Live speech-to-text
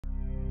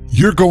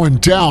You're going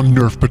down,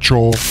 Nerf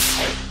Patrol.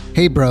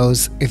 Hey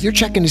bros, if you're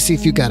checking to see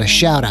if you got a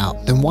shout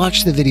out, then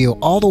watch the video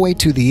all the way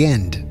to the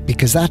end,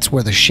 because that's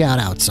where the shout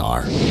outs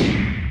are.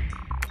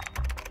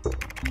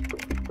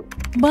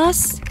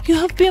 Boss, you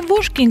have been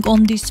working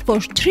on this for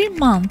 3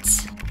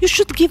 months. You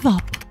should give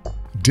up.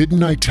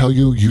 Didn't I tell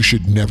you you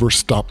should never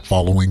stop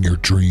following your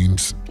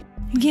dreams?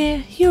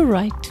 Yeah, you're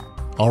right.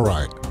 All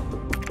right.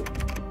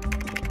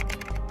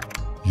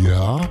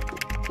 Yeah?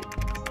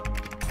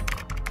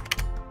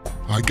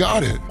 I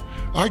got it.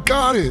 I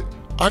got it.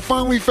 I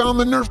finally found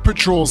the Nerf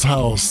Patrol's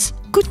house.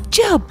 Good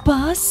job,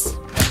 boss.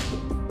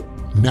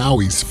 Now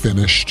he's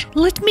finished.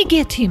 Let me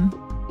get him.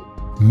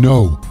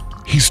 No,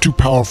 he's too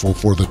powerful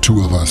for the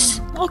two of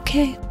us.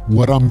 Okay.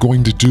 What I'm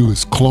going to do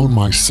is clone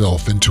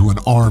myself into an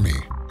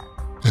army,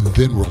 and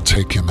then we'll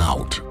take him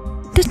out.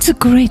 That's a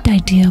great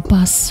idea,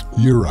 boss.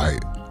 You're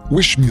right.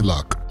 Wish me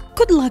luck.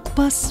 Good luck,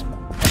 boss.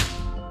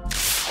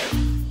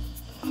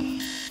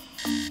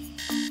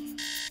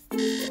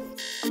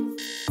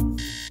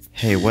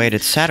 Hey, wait,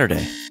 it's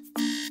Saturday.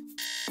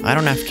 I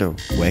don't have to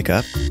wake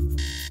up.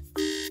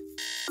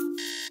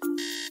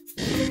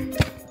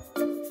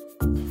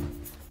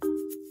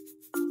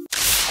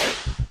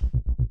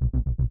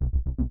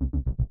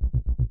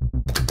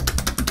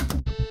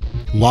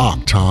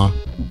 Locked, huh?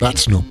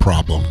 That's no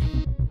problem.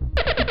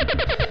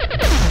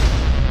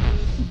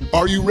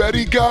 Are you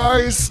ready,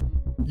 guys?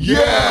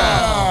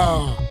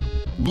 Yeah!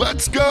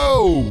 Let's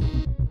go!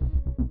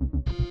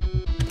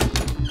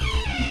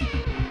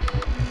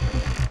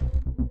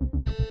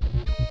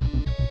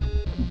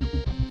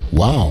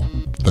 Wow,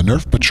 the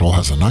Nerf Patrol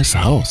has a nice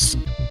house.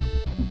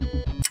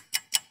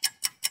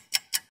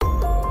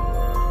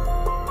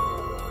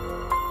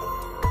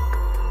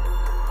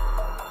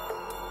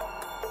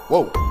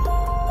 Whoa.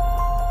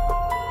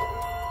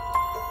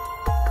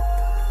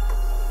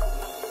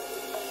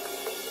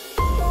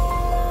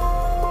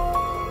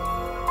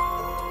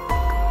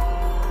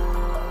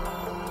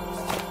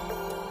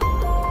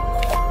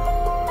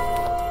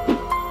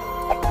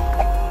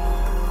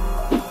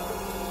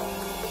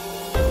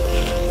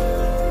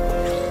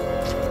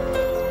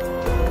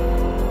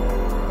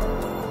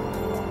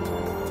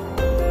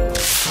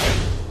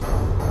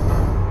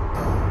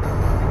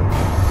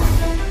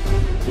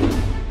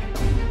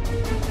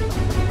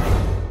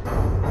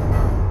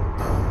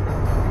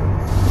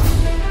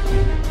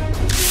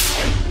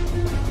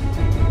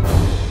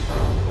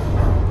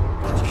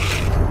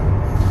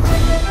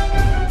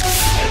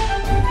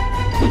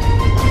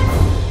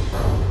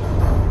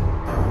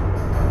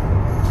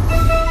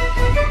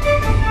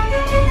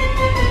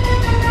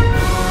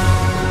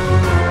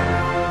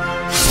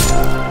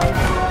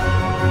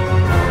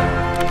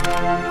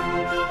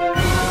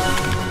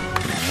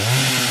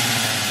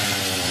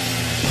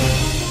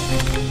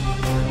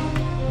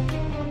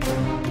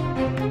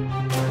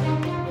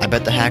 I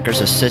bet the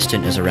hacker's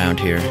assistant is around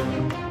here.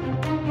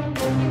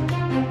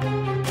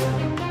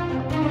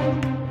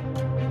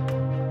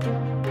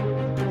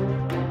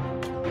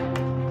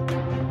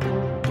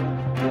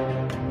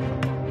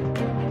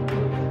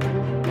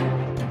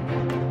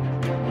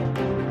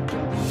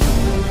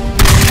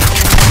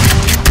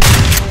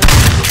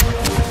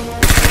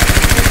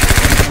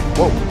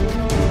 Whoa.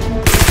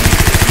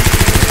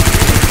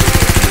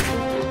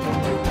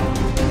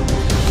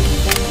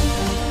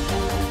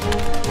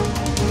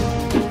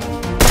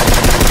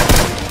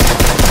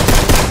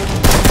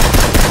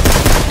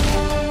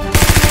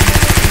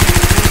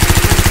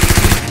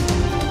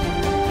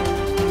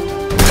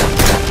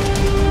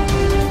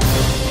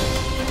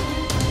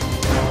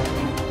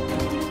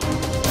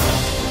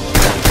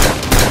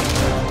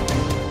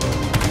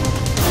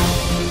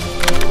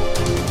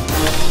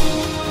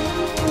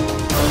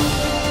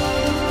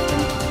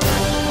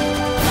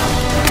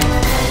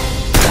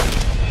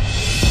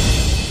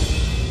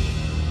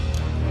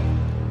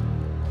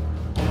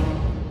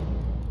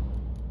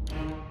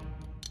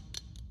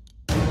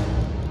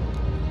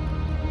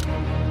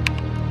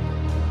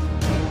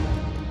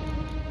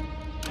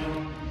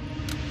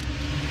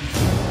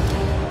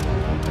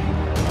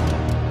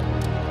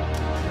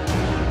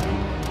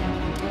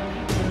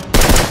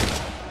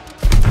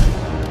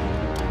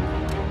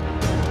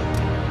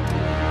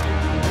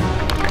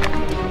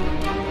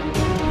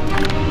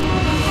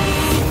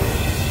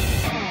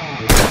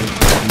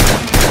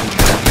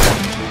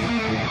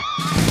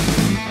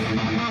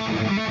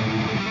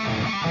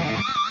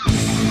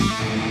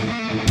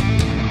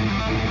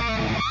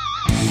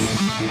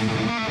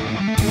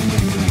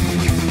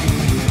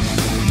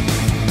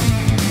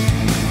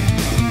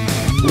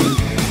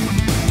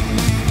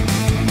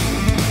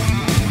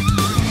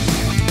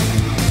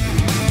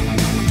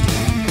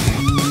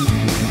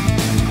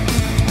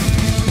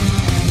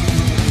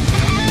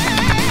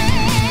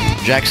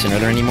 Jackson, are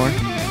there any more?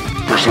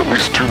 There's at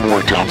least 2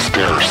 more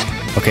downstairs.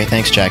 Okay,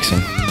 thanks, Jackson.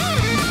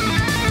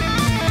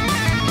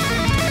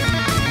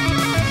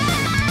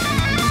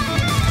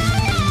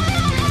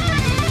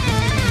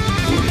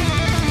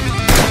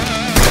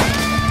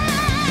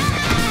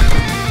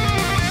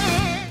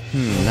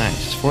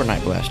 Nice.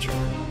 Fortnite blaster.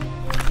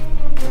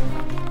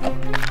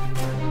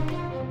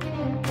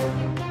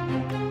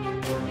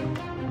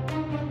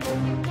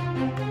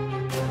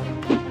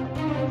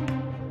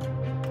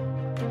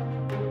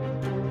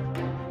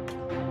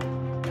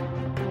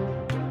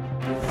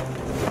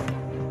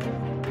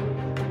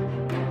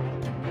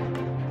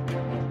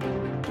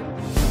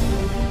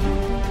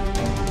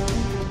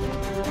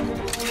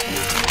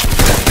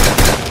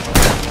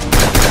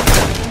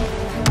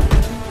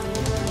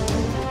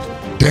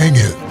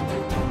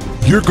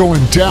 You're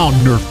going down,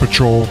 Nerf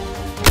Patrol.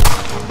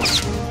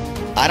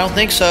 I don't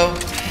think so.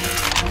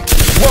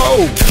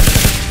 Whoa!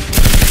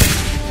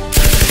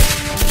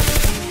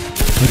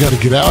 I gotta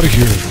get out of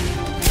here.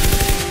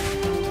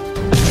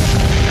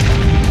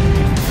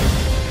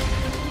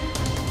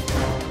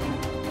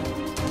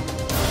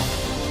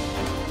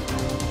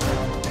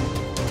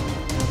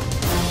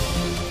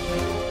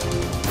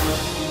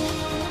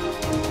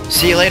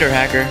 See you later,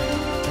 hacker.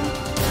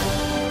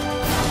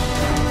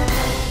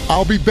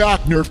 I'll be back,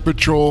 Nerf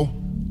Patrol.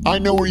 I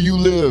know where you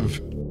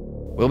live.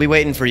 We'll be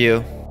waiting for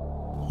you.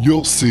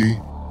 You'll see.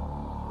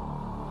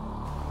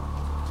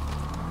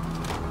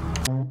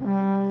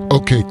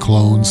 Okay,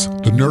 clones.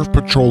 The Nerf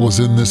Patrol is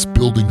in this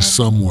building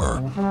somewhere.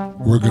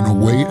 We're gonna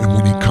wait, and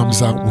when he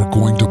comes out, we're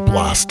going to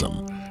blast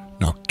him.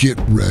 Now get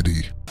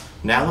ready.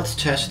 Now let's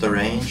test the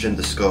range and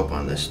the scope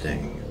on this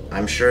thing.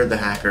 I'm sure the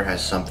hacker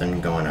has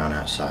something going on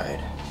outside.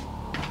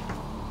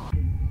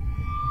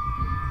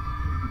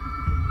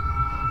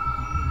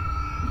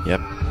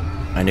 Yep,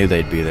 I knew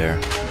they'd be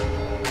there.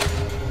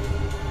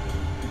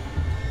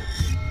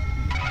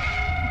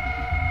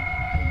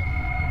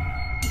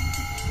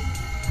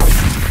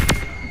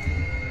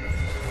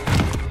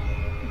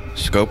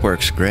 Scope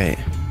works great.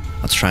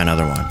 Let's try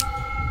another one.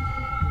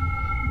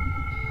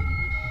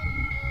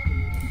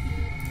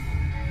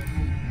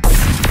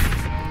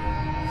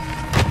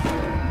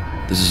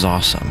 This is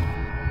awesome.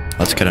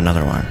 Let's get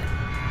another one.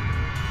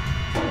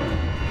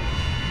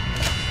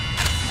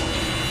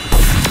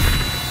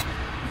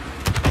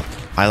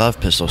 I love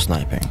pistol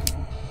sniping.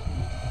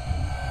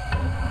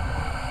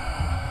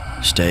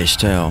 Stay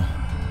still.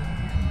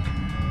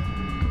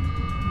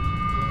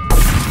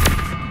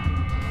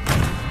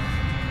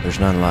 There's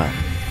none left.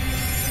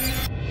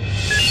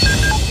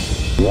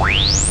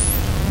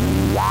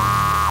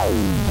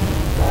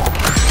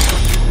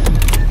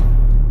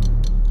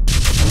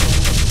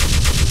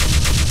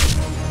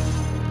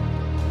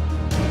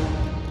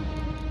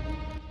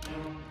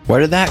 Where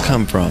did that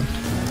come from?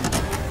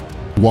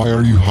 Why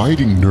are you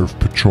hiding, Nerf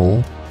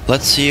Patrol?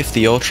 Let's see if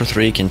the Ultra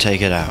 3 can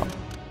take it out.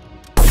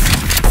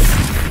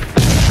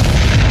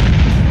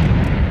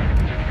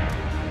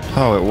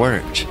 Oh, it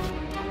worked.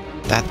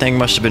 That thing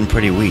must have been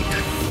pretty weak.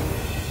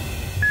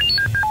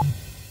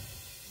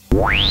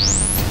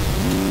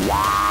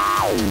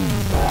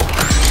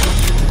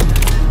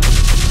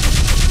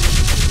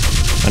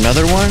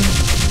 Another one?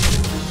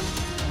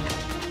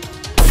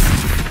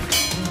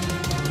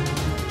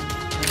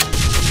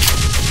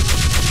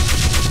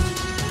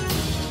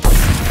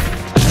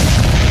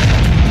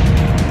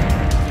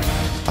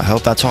 I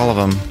hope that's all of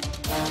them.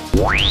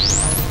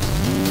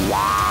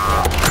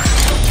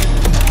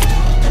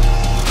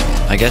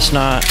 I guess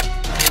not.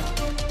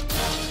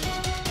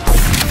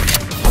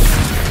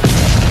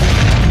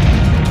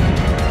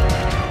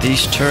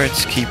 These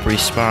turrets keep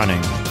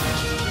respawning.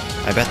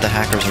 I bet the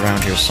hacker's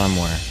around here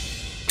somewhere.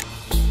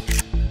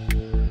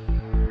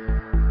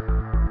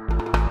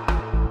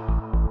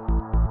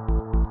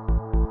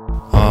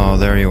 Oh,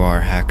 there you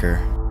are, hacker.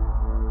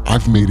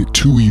 I've made it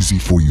too easy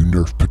for you,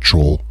 Nerf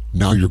Patrol.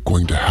 Now you're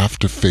going to have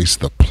to face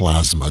the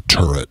plasma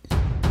turret.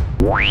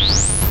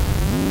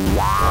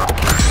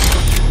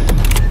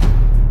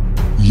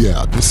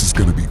 Yeah, this is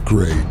gonna be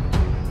great.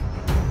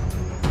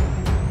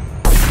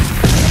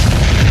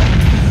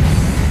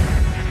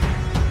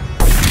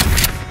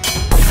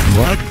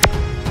 What?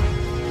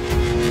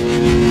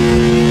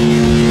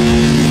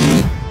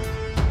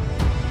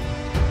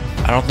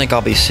 I don't think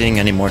I'll be seeing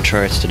any more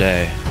turrets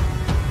today.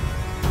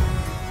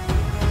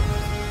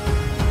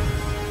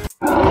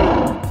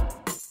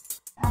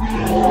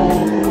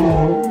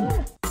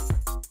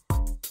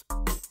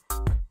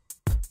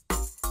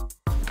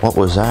 What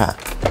was that?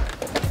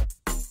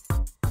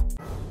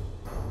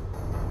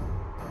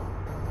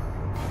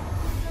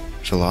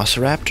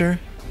 Velociraptor?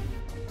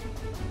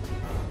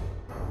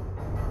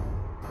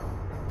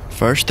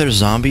 First there's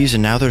zombies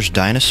and now there's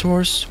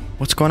dinosaurs?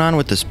 What's going on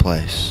with this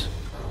place?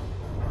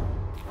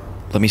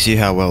 Let me see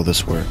how well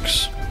this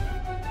works.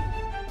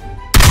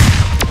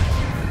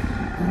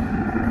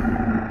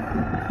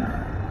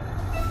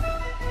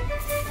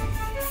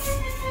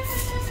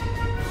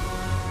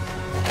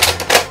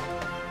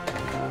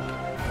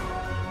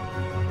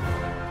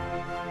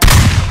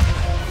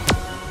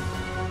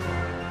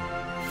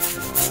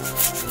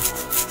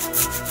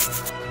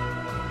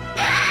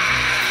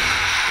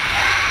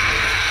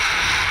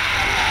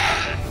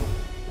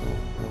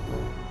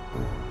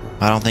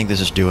 I don't think this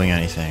is doing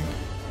anything.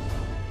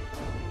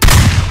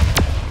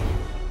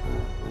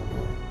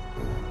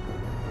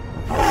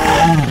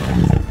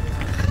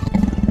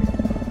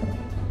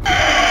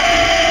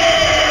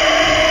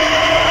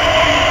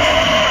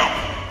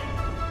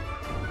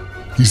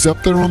 He's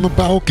up there on the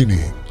balcony.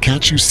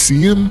 Can't you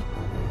see him?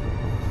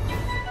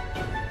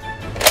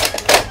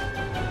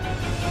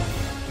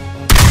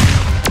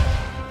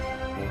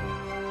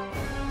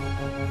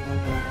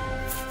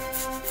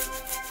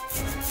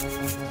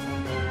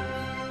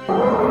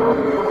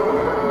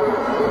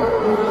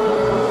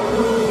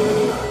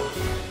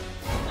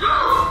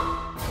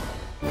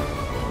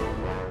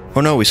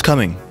 Oh no, he's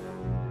coming.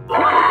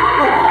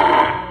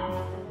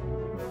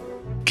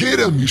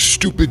 him, you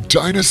stupid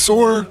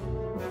dinosaur!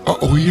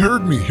 Uh-oh, he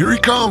heard me. Here he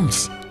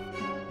comes!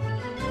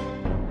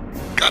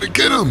 Gotta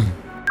get him!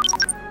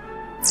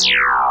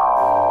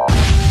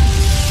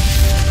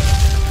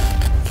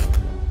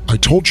 I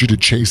told you to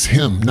chase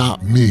him,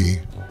 not me.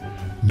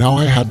 Now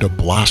I had to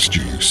blast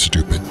you, you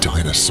stupid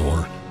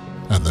dinosaur.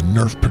 And the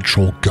Nerf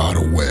Patrol got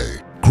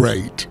away.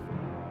 Great.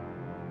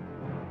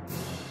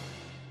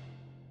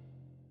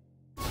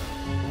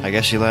 I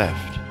guess he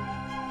left.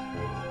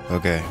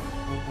 Okay.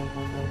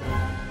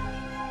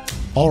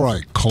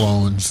 Alright,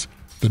 clones.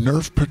 The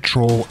Nerf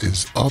Patrol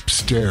is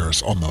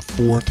upstairs on the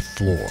 4th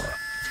floor.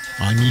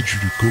 I need you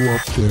to go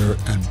up there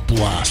and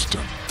blast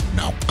him.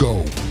 Now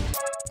go.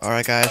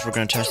 Alright guys, we're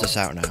gonna test this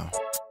out now.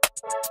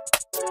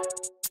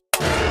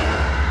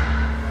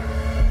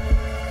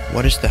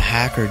 What is the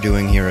hacker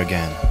doing here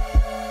again?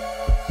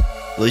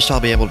 At least I'll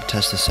be able to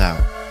test this out.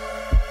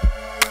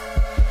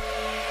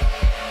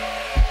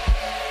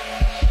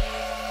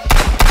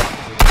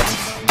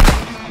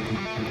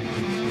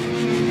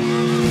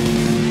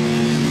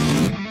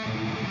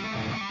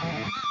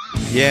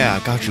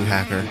 Yeah, got you,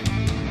 hacker.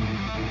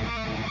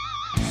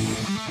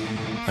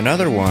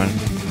 Another one?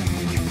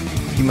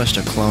 He must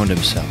have cloned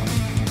himself.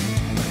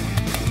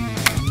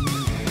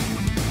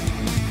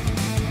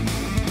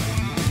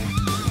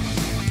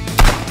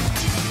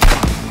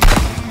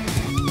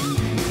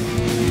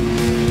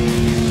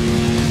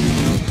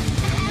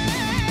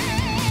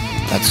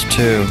 That's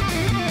 2.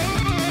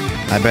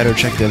 I better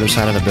check the other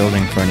side of the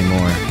building for any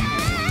more.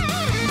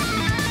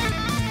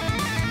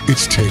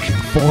 It's taking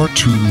far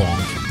too long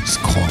for these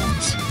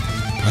clones.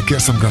 I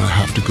guess I'm gonna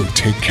have to go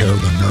take care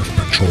of the Nerf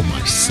Patrol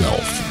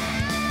myself.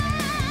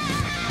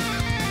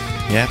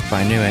 Yep,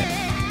 I knew it.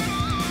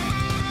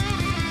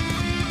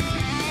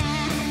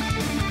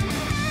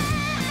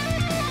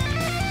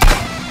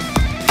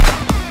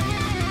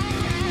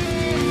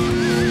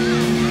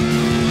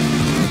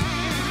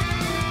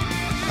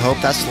 I hope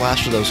that's the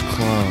last of those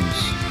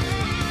clones.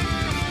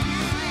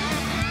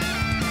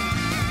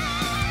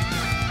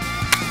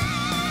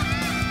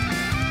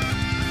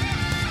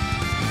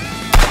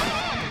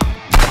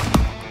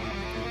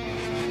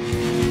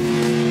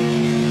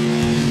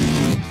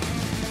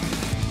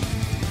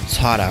 It's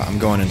hot out. I'm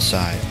going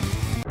inside.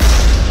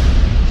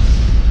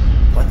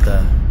 What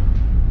the?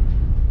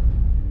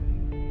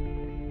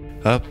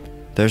 Up,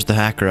 there's the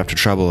hacker up to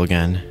trouble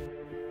again.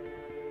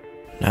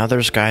 Now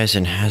there's guys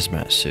in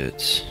hazmat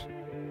suits.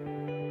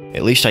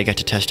 At least I get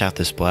to test out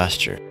this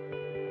blaster.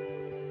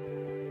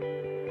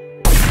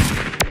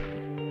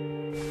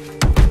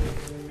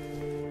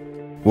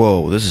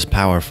 Whoa, this is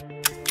powerful.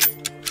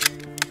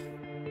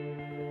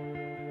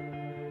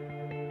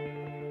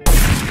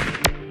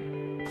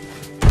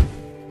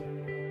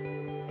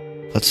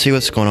 Let's see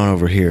what's going on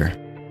over here.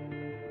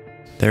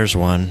 There's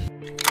one.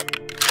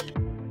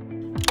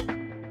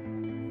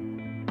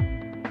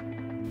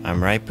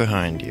 I'm right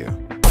behind you.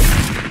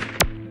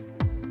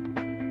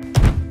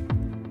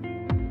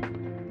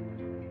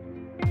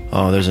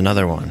 Oh, there's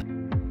another one.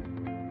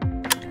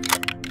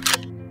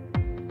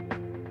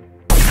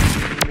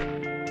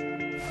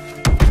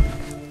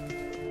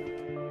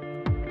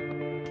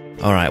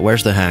 Alright,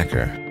 where's the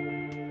hacker?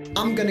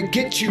 I'm gonna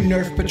get you,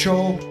 Nerf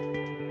Patrol.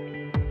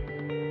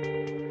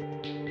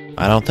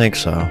 I don't think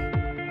so.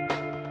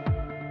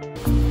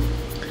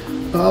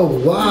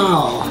 Oh,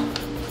 wow.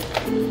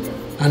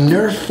 A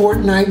Nerf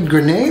Fortnite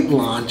grenade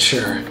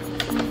launcher.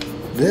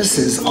 This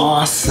is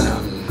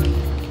awesome.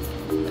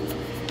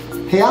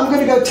 Hey, I'm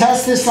gonna go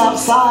test this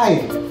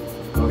outside.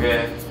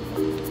 Okay.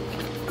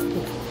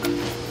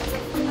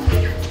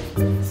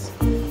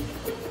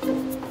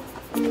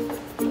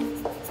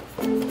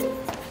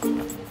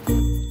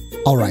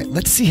 All right,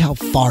 let's see how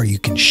far you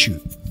can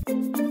shoot.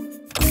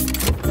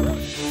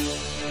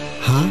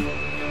 Huh?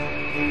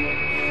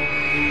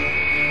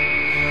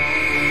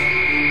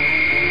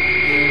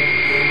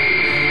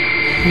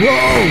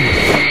 Whoa!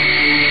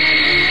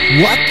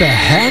 What the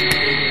heck?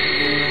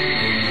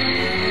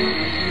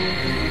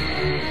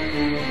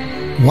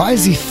 Why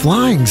is he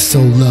flying so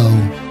low?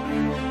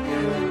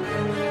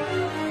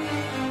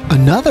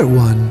 Another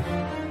one?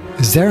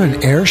 Is there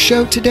an air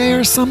show today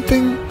or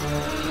something?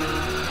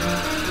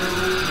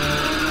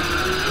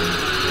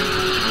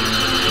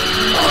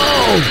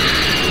 Oh!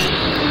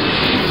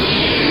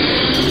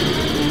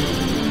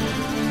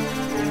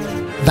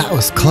 That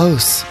was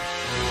close.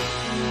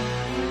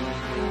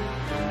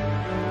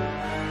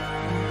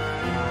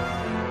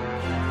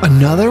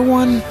 Another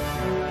one?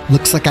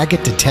 Looks like I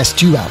get to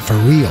test you out for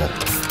real.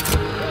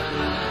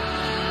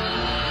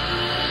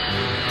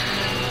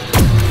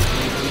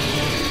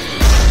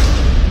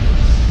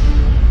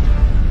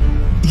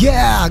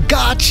 Yeah,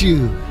 got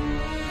you!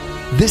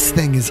 This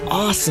thing is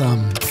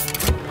awesome.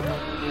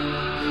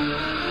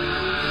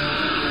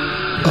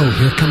 Oh,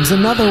 here comes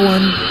another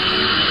one.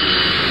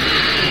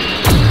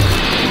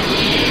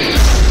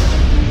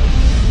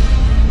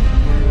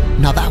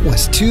 Now that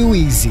was too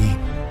easy.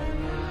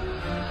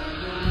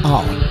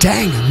 Oh,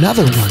 dang,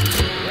 another one.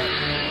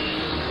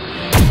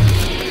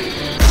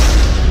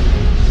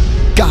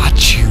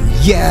 Got you,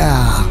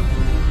 yeah.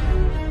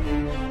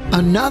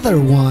 Another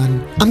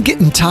one? I'm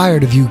getting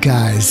tired of you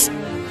guys.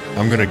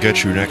 I'm gonna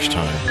get you next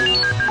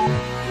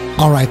time.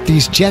 Alright,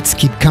 these jets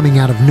keep coming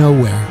out of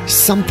nowhere.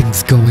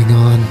 Something's going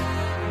on.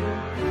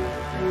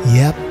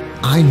 Yep,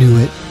 I knew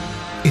it.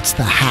 It's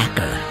the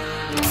hacker.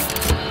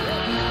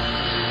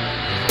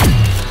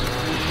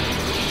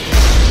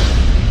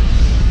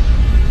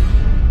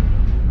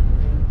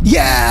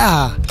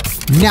 Yeah!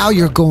 Now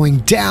you're going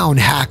down,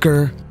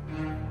 hacker.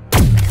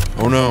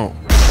 Oh no.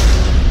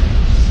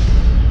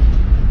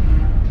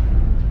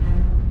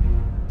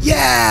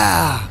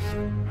 Yeah!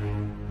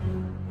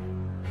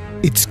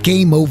 It's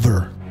game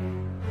over.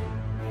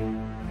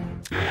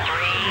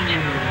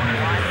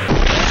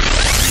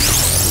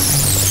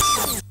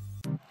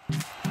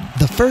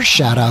 The first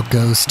shoutout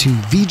goes to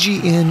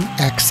VGN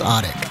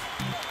Exotic.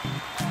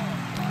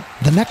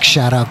 The next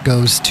shoutout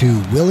goes to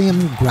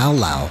William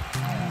Growlow.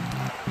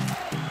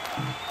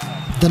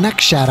 The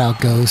next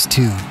shoutout goes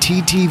to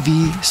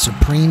TTV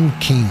Supreme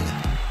King.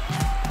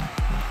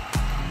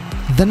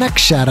 The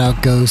next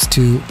shoutout goes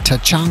to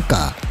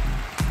Tachanka.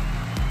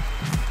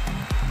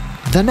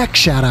 The next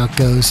shoutout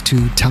goes to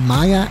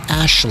Tamaya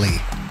Ashley.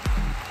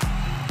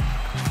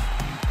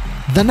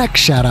 The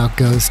next shoutout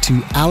goes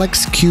to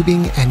Alex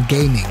Cubing and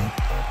Gaming.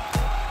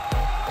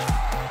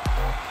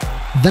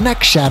 The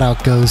next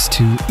shoutout goes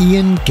to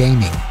Ian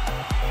Gaming.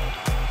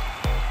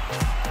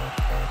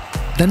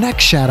 The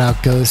next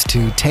shoutout goes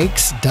to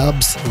Takes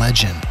Dubs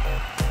Legend.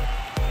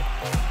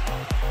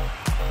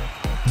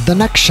 The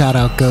next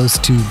shoutout goes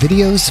to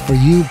Videos for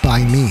You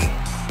by Me.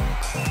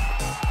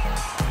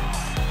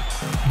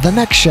 The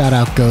next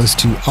shoutout goes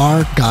to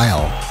R.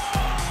 Guile.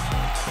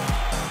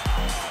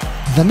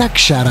 The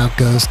next shoutout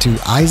goes to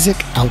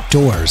Isaac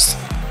Outdoors.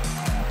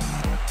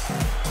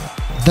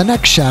 The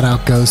next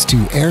shoutout goes to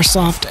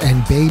Airsoft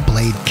and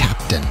Beyblade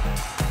Captain.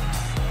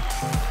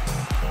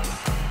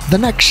 The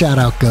next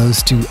shoutout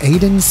goes to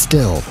Aiden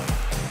Still.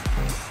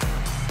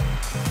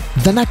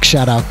 The next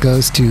shoutout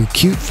goes to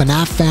Cute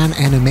FNAF Fan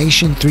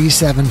Animation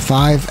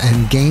 375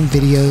 and Game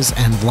Videos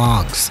and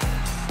Vlogs.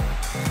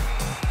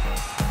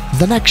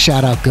 The next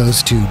shoutout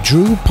goes to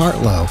Drew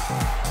Partlow.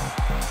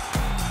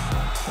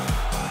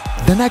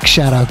 The next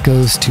shoutout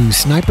goes to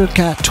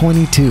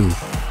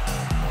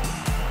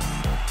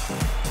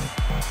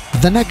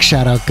SniperCat22. The next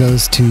shoutout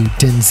goes to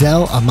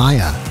Denzel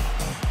Amaya.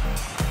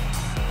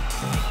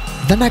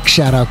 The next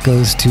shoutout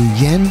goes to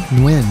Yen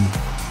Nguyen.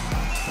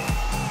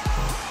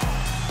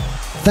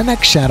 The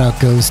next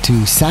shoutout goes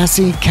to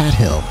Sassy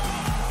Cathill.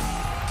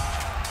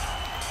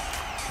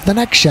 The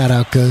next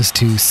shoutout goes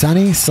to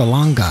Sunny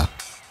Salonga.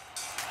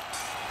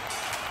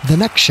 The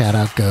next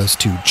shoutout goes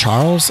to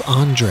Charles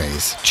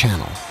Andre's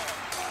channel.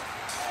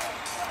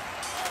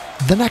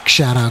 The next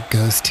shoutout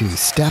goes to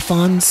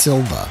Stefan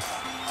Silva.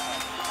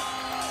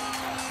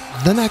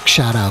 The next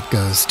shoutout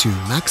goes to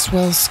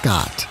Maxwell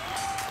Scott.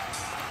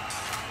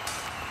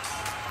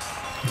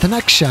 The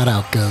next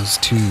shoutout goes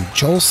to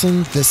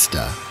Jolson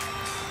Vista.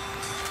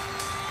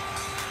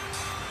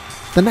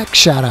 The next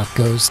shoutout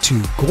goes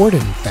to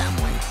Gordon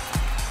Family.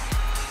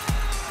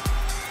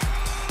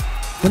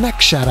 The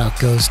next shoutout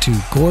goes to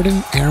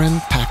Gordon Aaron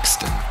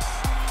Paxton.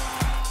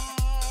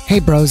 Hey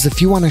bros,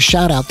 if you want a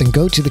shout out, then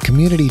go to the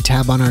community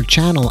tab on our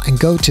channel and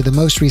go to the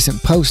most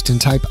recent post and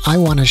type I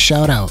want a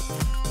shout out.